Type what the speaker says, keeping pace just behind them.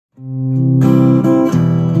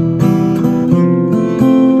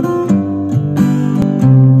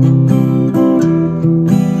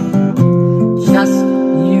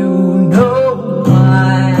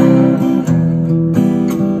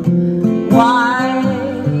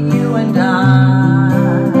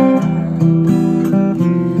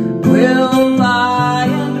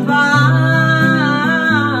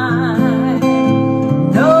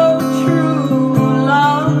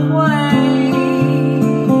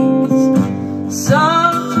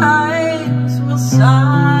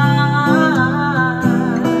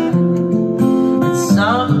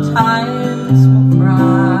Sometimes we'll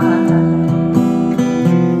cry,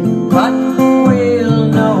 but we'll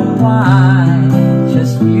know why.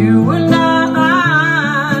 Just you and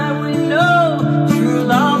I, we know true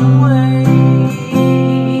love waits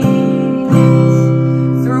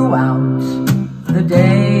throughout the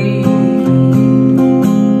days.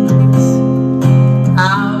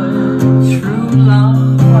 Our true love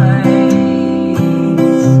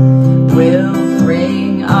waits will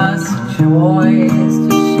bring us joys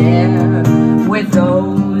to share with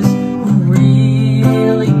those who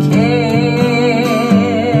really care.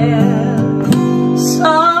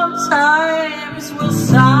 Sometimes we'll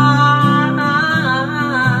sigh,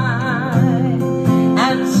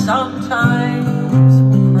 and sometimes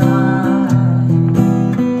we'll cry,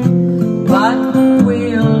 but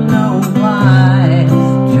we'll know why.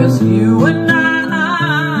 Just you and I,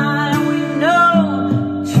 we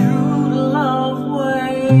know true love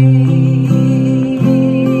waits.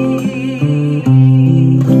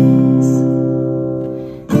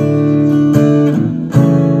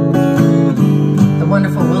 The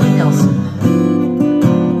wonderful Willie Nelson.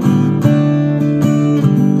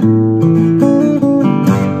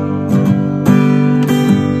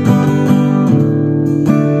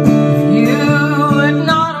 If you had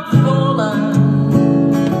not have fallen,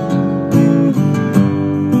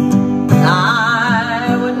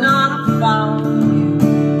 I would not have found you.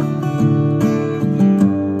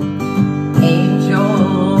 Angel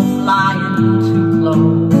flying too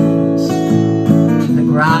close to the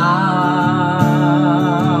ground.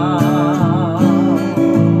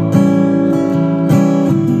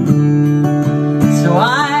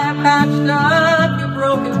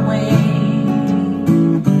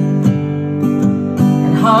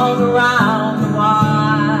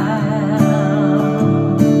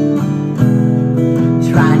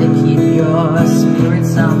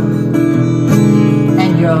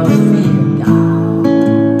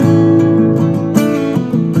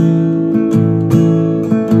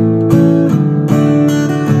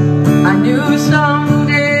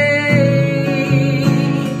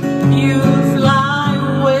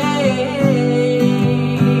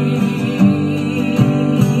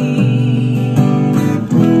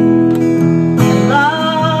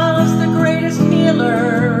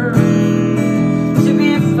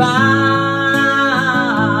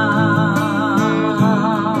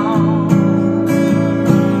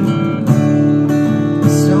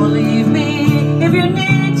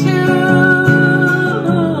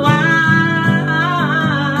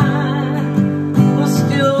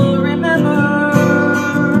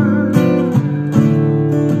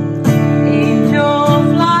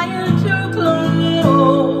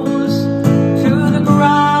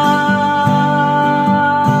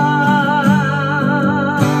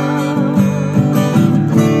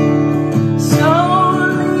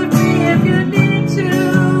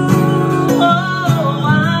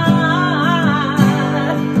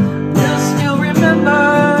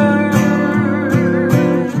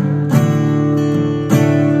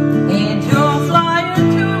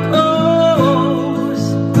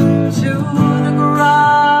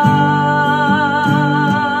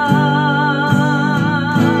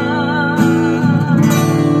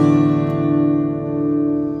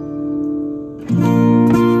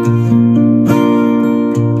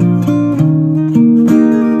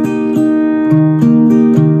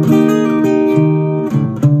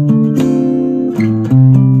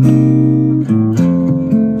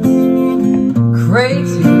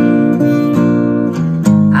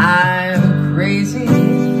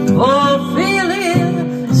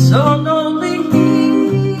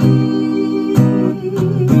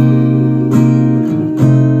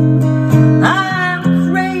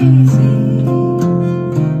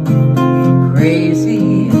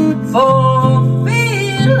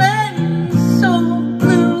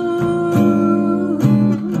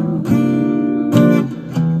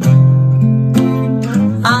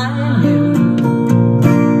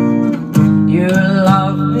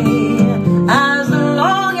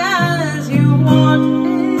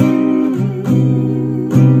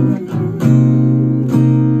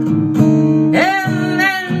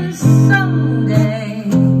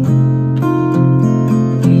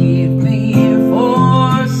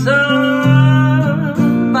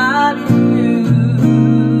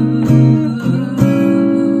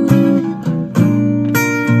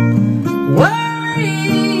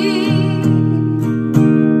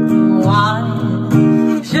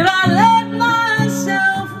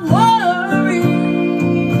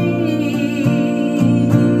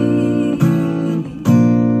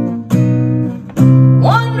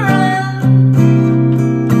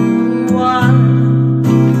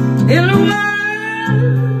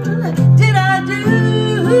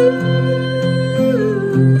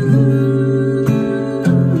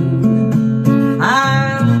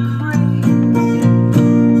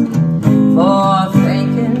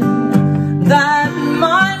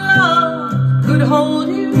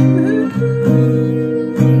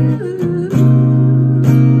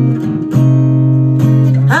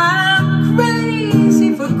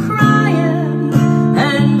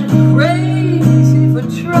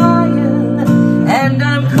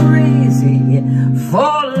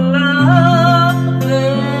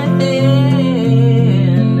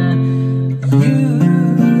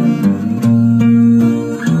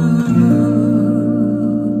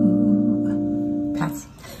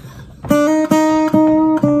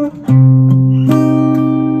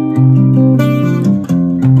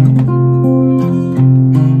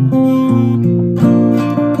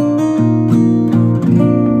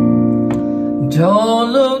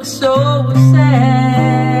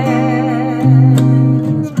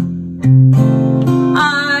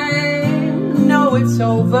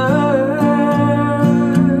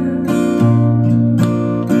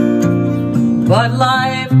 But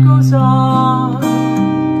life goes on,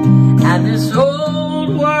 and this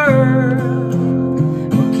old world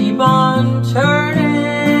will keep on turning.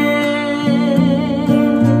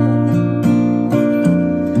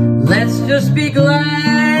 Let's just be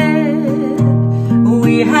glad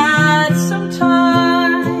we had some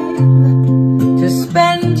time to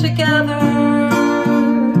spend together.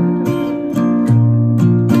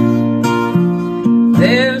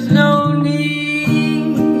 There's no need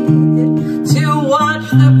to watch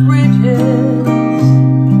the bridges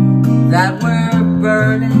that were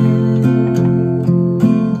burning.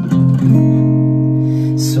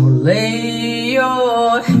 So lay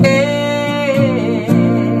your head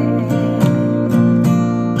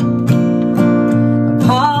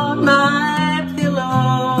upon my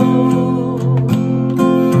pillow.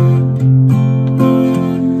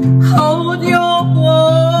 Hold your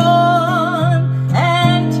warm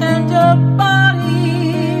and tender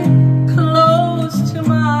body close to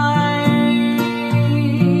mine.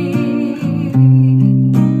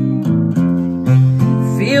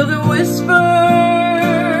 Feel the whisper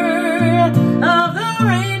of the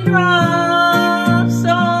raindrops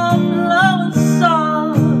all blowing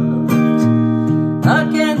soft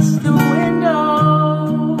against the window.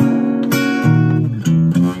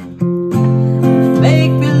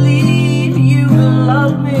 Make believe you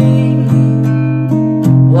love me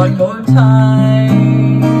one more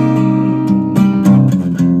time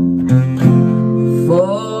for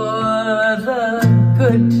the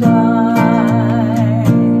good times,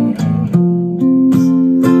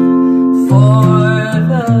 for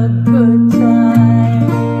the good times.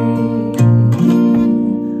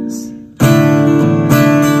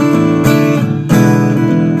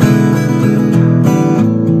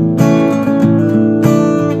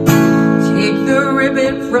 Take the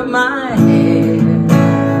ribbon from my hair,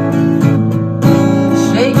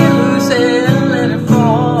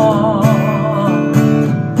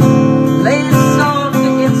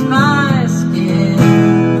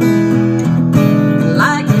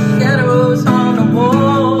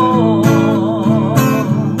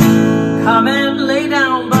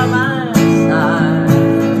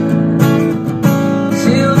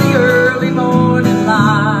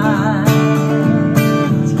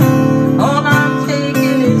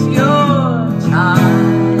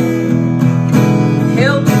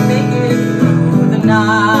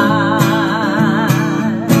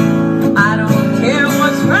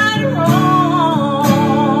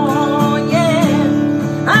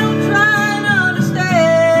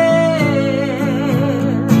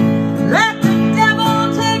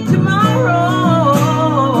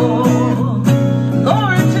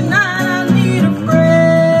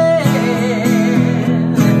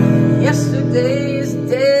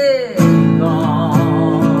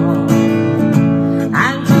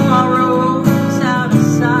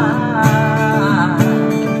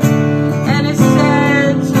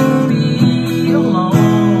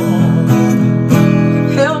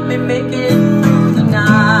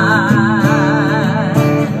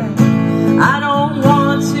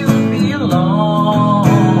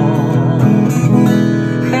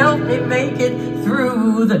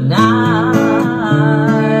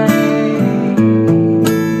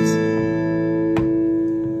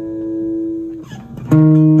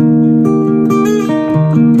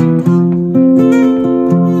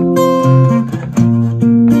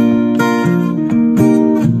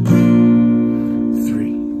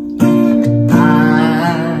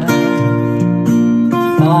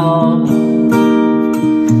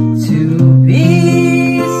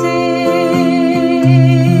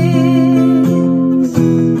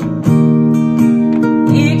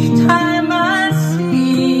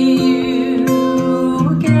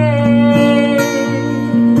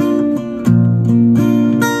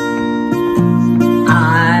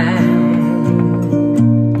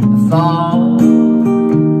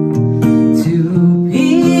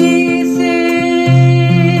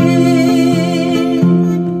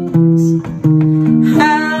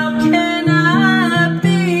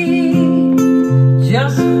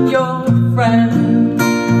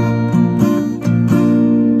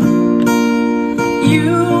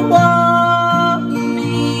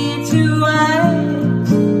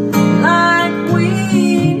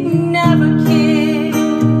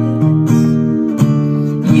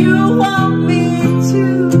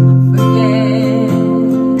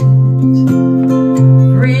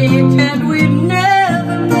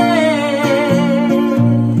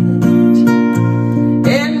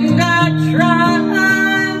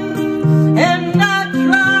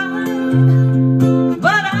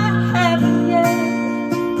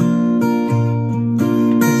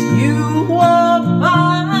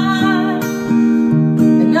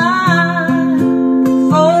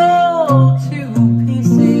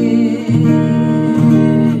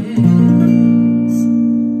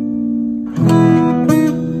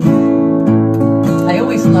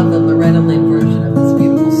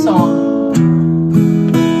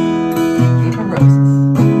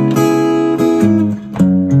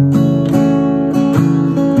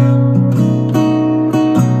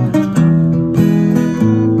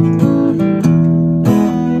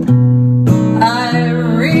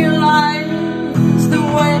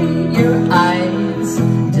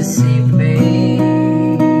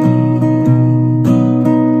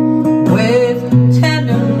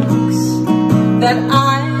 that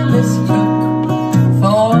I mistook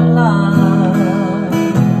for love.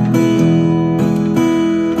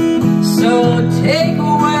 So take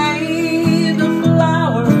away the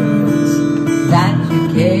flowers that you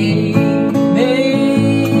gave me,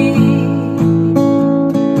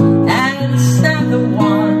 and send the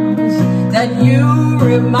ones that you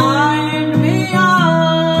remind me of.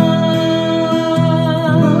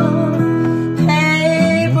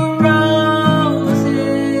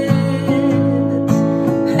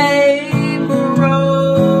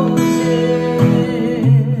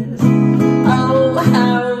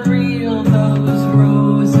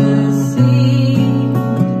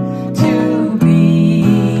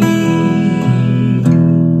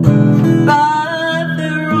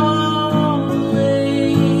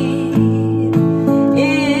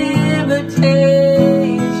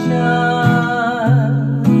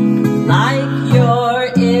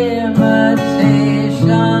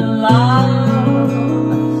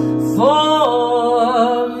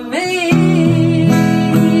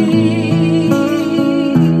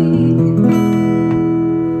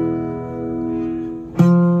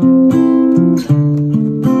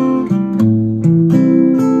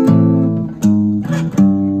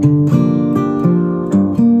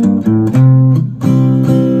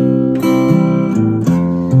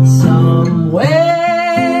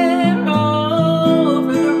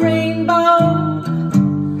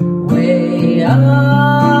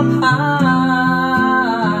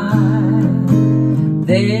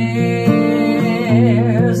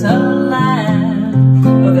 There's a land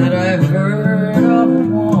that I heard of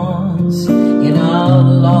once in a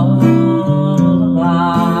lullaby.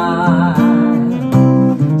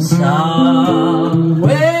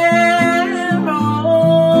 Somewhere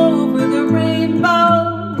over the rainbow,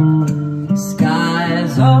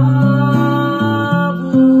 skies are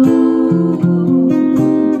blue,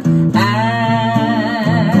 and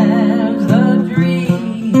the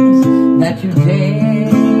dreams that you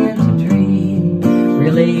dare to dream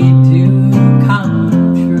really do come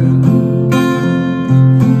true.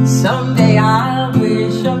 Someday I'll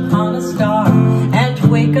wish upon a star and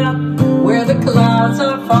wake up where the clouds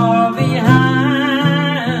are far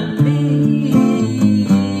behind me,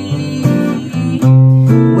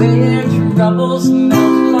 where troubles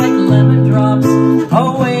melt like lemon drops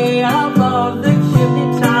away above the chimney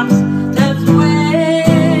tops. That's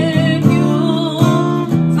where you'll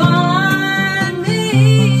find me.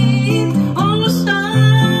 Oh,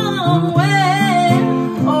 somewhere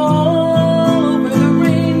over the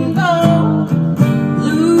rainbow,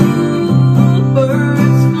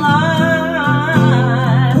 bluebirds fly.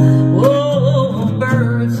 Oh,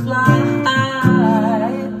 birds fly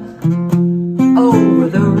over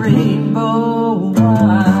the rainbow.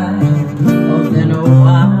 Why? Oh, then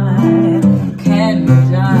why can't we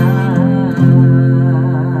die?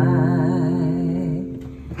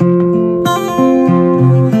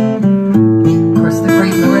 Of course, the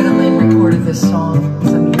great Loretta Lynn recorded this song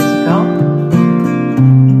some years ago.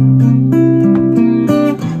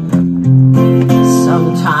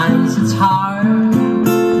 Sometimes it's hard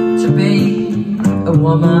to be a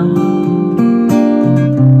woman,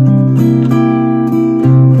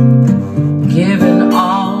 giving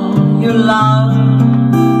all your love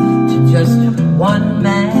to just one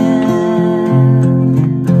man.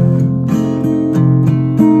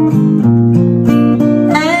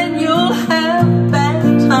 And you'll have bad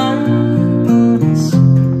times,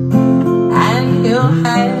 and you'll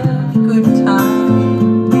have good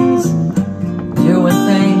times, doing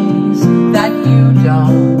things that you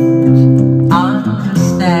don't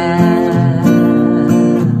understand.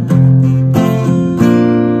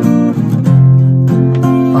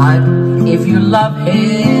 But if you love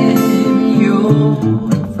him, you'll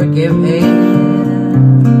forgive him.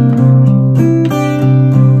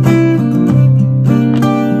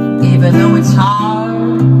 Even though it's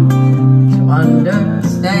hard to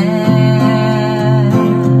understand.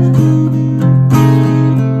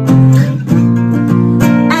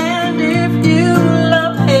 And if you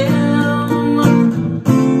love him,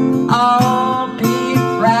 I'll be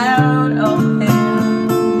proud of him.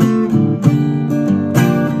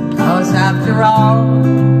 'Cause after all,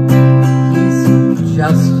 he's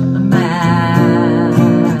just a man.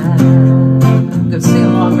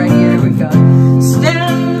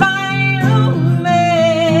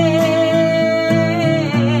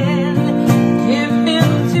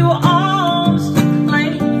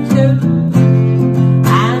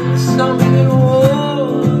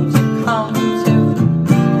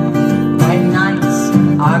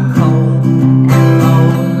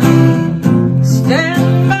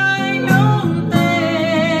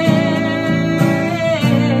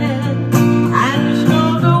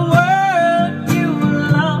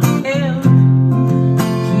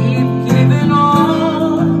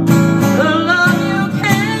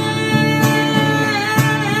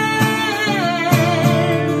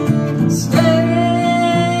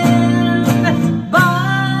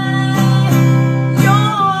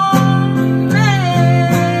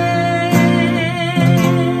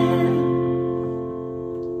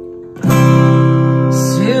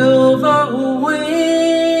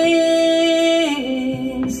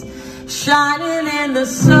 the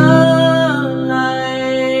sunlight,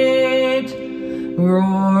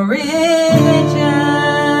 roaring engines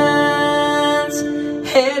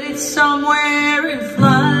headed somewhere in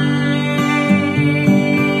flight.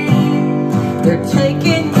 They're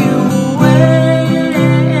taking you away,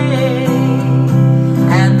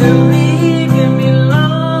 and they're leaving me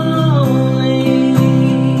lonely.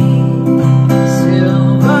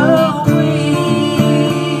 Silver wings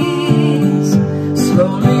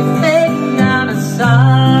slowly fading out of sight.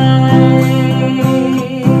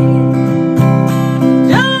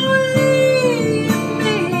 Don't leave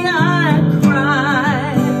me, I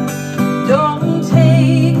cried. Don't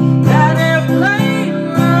take that airplane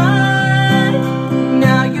ride.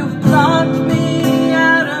 Now you've blocked me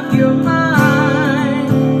out of your mind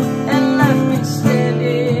and left me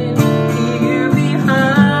standing here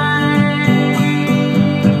behind.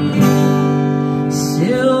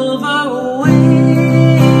 Silver wings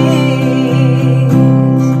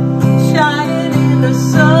shining in the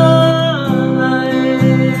sunlight,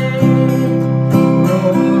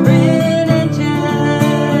 roaring engines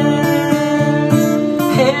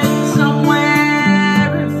heading somewhere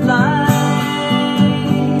in flight.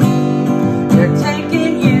 They're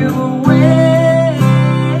taking you away,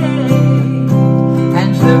 and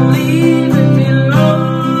you're leaving me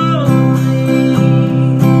lonely.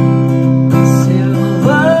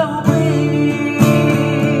 Silver wings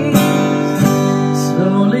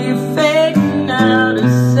slowly fading out of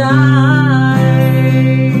sight.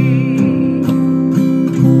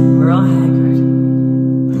 We're all haggard.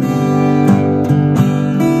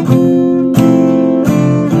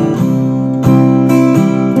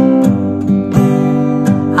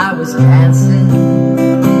 I was dancing,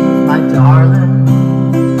 my darling,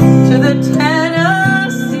 to the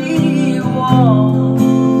Tennessee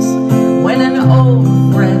waltz when an old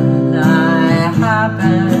friend I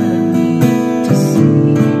happened to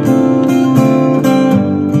see.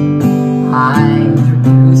 I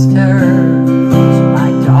introduced her to my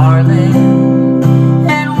darling,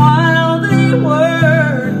 and while they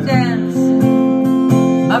were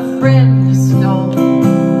dancing, a friend stole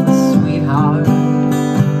a sweetheart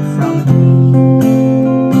from me.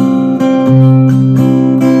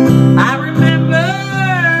 I remember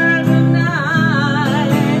the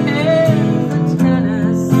night in the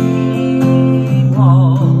Tennessee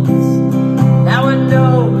waltz. Now I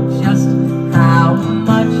know just how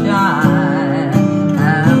much I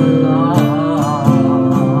am lost.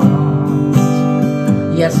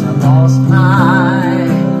 Yes, I lost my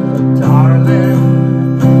darling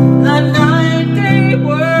the night they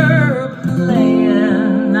were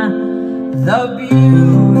playing the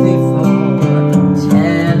beautiful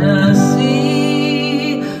Tennessee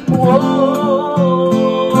waltz.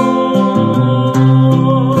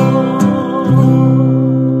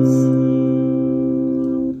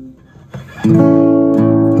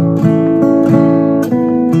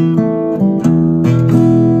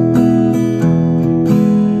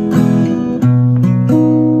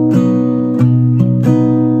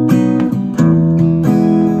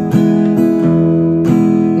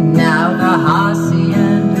 Now the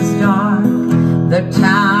hacienda's dark, the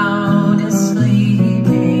town is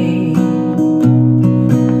sleeping.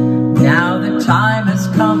 Now the time has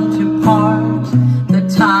come to part, the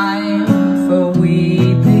time for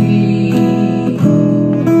weeping.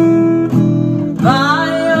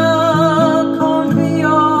 Vaya con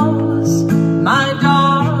Dios, my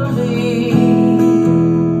darling.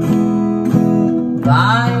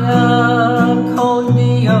 Vaya con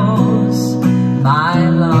Dios, my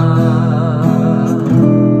love.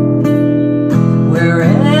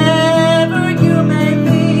 Wherever you may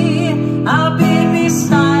be, I'll be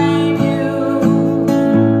beside you.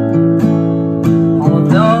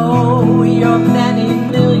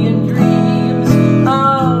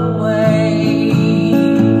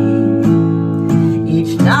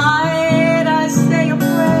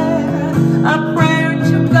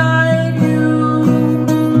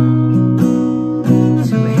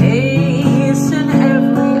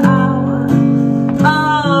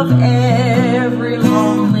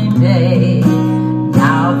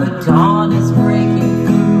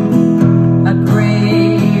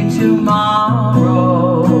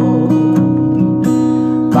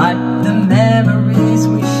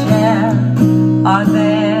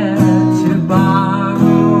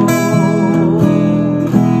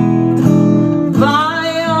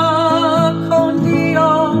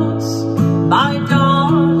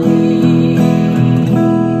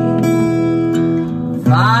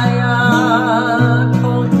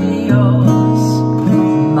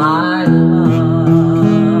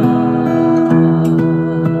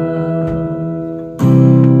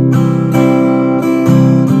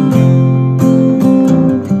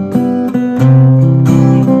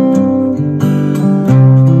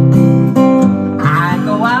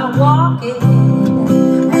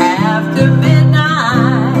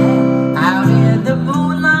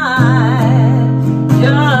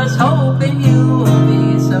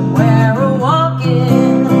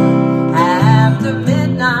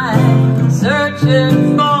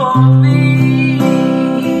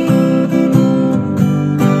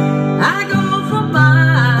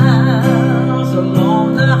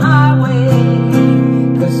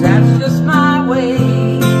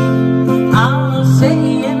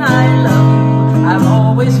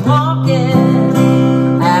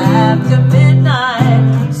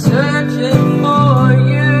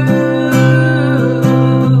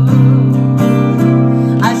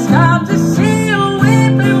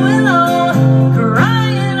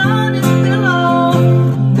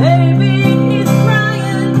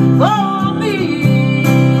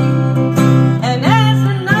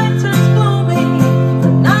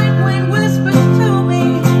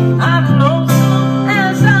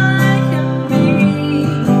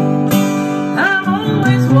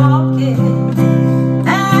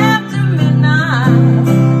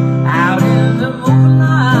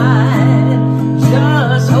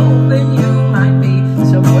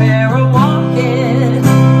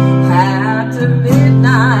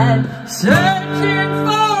 searching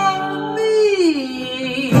for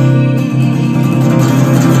me.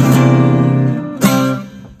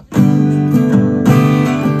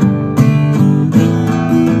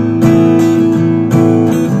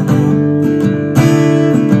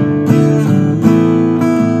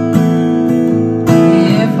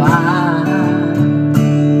 If I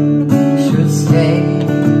should stay,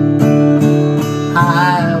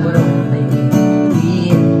 I would only be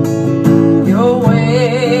in your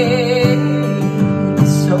way.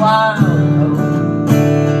 So I know,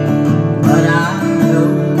 but I know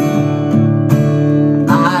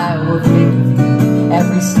I will think of you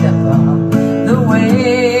every step of the way.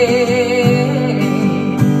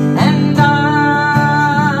 And I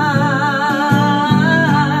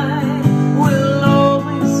will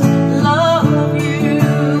always love you.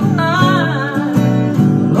 I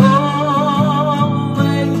will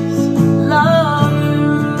always love you.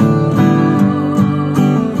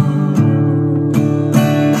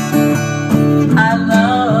 I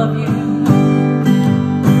love you,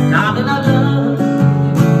 darling, I love you.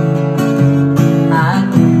 I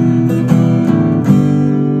do.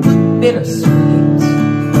 Bittersweet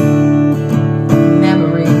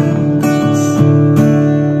memories,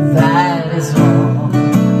 that is all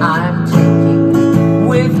I'm taking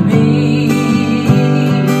with me.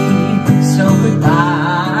 So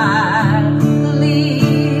goodbye,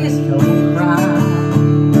 please don't cry.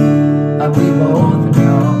 We both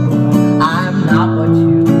know I'm not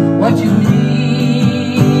what you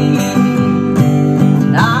need.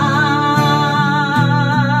 I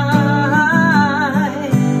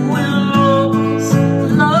will always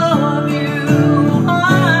love you. I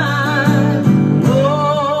will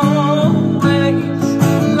always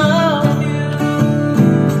love you.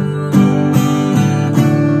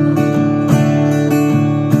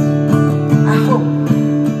 I hope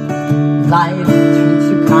life treats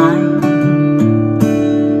you kind,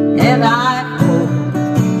 and I hope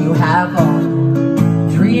you have all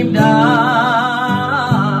dreamed of,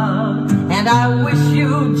 and I wish you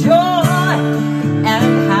joy and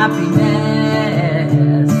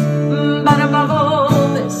happiness. But above all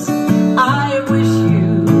this, I wish you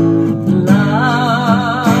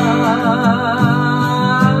love.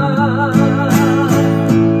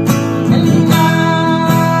 And I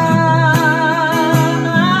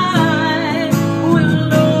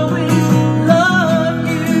will always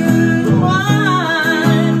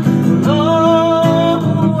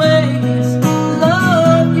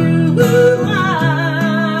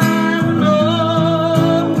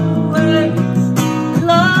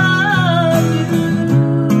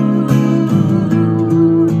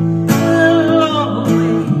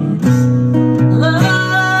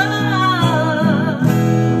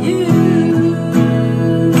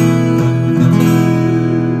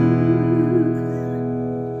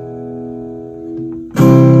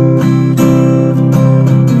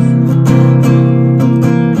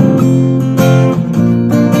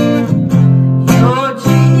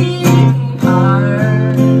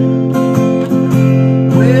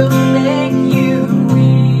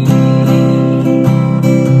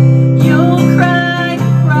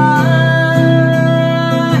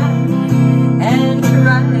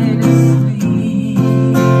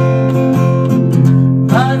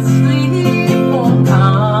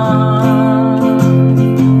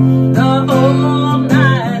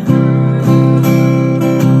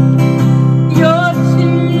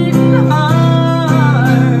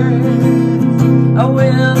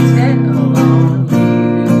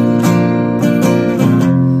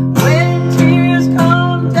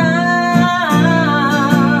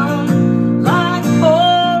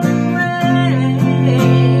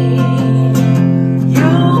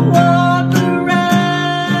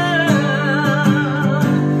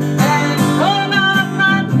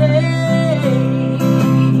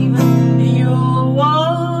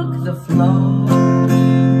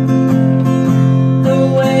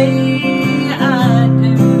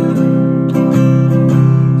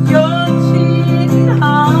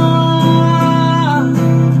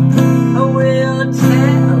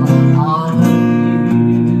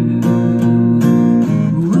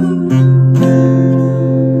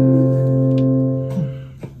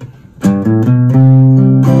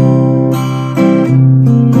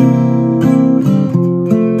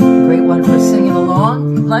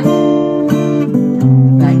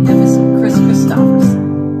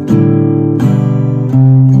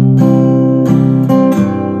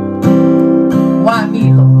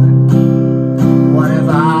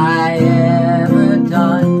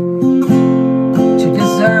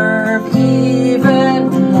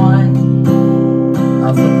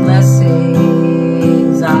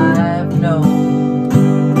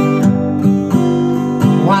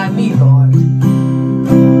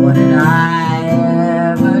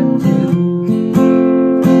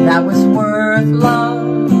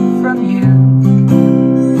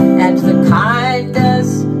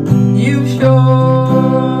shore.